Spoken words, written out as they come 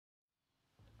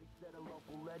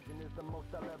local legend is the most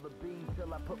I'll ever be,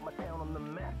 till I put my town on the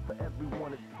map for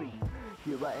everyone to see.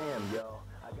 Here I am, y'all,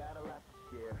 I got a lot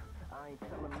to share. I ain't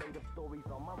telling made up stories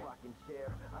on my rocking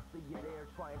chair. I see you there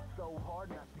trying so hard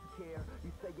not to care.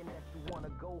 You saying that you wanna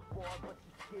go far but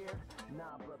you scared?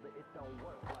 Nah brother, it don't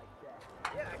work like that.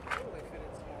 Yeah, I can totally fit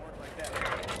in small work like that.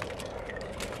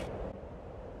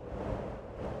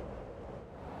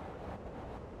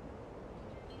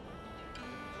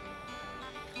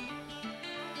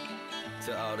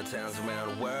 To all the towns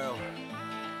around the world.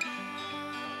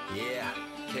 Yeah,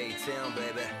 K-Town,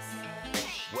 baby.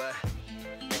 What?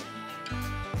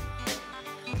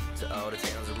 To all the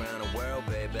towns around the world,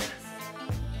 baby.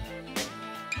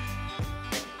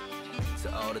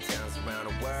 To all the towns around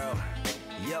the world.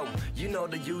 Yo, you know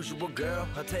the usual, girl,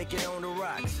 I take it on the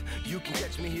rocks. You can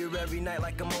catch me here every night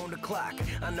like I'm on the clock.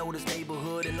 I know this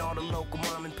neighborhood and all the local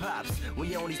mom and pops.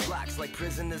 We on these blocks like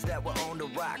prisoners that were on the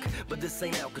rock. But this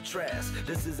ain't Alcatraz,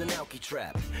 this is an alky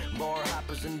trap. Bar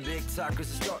hoppers and big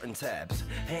talkers are starting tabs.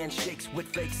 Handshakes with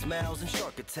fake smiles and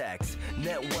shark attacks.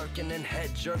 Networking and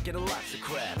head jerking and lots of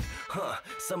crap.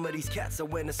 Some of these cats I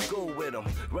went to school with them.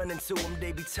 Run into them,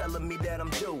 they be telling me that I'm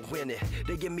doing it.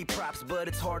 They give me props, but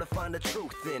it's hard to find the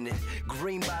truth in it.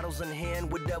 Green bottles in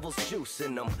hand with devil's juice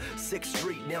in them. 6th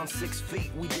Street down 6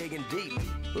 feet, we digging deep.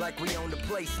 Like we own the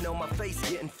place, know my face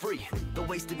getting free. The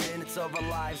wasted minutes of our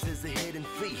lives is a hidden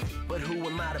fee. But who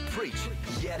am I to preach?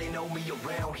 Yeah, they know me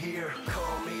around here.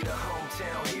 Call me the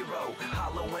hometown hero.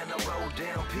 Holler when I roll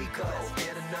down Pico. Let's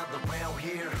get another round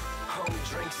here. Home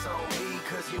drinks on me,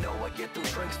 cause you know I get them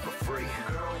drinks for free.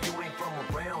 Girl, you ain't from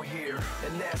around here,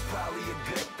 and that's probably a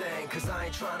good thing, cause I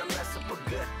ain't trying to mess up a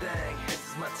good thing. This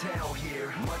is my town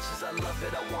here. Much as I love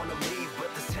it, I wanna leave,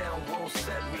 but this town won't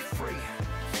set me free.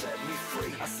 Set me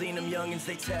free. I seen them youngins,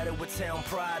 they tatted with town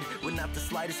pride, with not the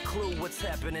slightest clue what's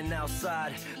happening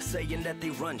outside. Saying that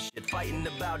they run shit, fighting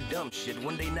about dumb shit,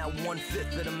 when they not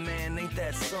 1/5 of the man, ain't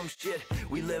that some shit?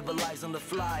 We live our lives on the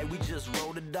fly, we just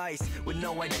roll the dice, with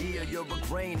no idea you're a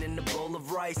grain in a bowl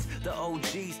of rice. The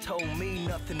OGs told me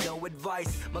nothing, no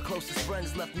advice. My closest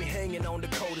friends left me hanging on the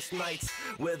coldest nights,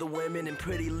 where the women in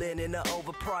pretty linen are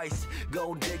overpriced.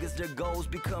 Gold diggers, their goals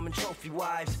becoming trophy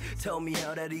wives. Tell me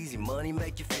how that easy money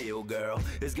make you feel, girl.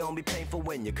 It's gonna be painful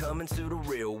when you're coming to the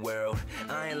real world.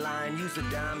 I ain't lying, use a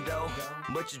dime though,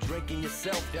 but you're drinking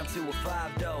yourself down to a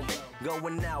 5 dough.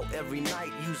 Going out every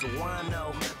night, use a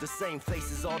wino. The same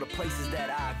faces, all the places that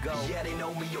I go. Yeah, they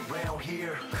know me around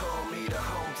here. Call me the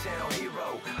hometown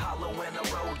hero. Holler when I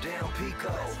roll down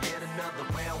Pico. Let's get another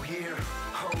round here.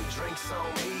 Home drinks on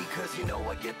me, cause you know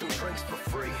I get them drinks for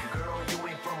free. Girl, you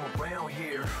ain't from around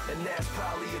here, and that's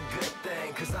probably a good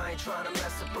thing, cause I ain't trying to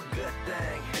mess up a good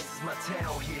thing. This is my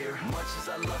town here. Much as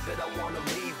I love it, I wanna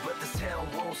leave, but this town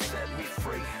won't set me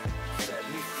free. Set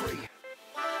me free.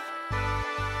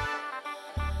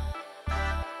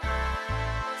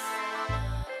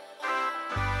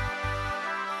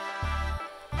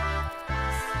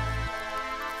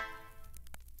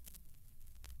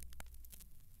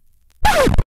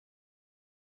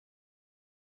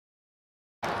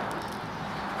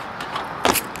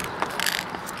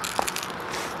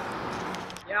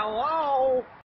 Hello?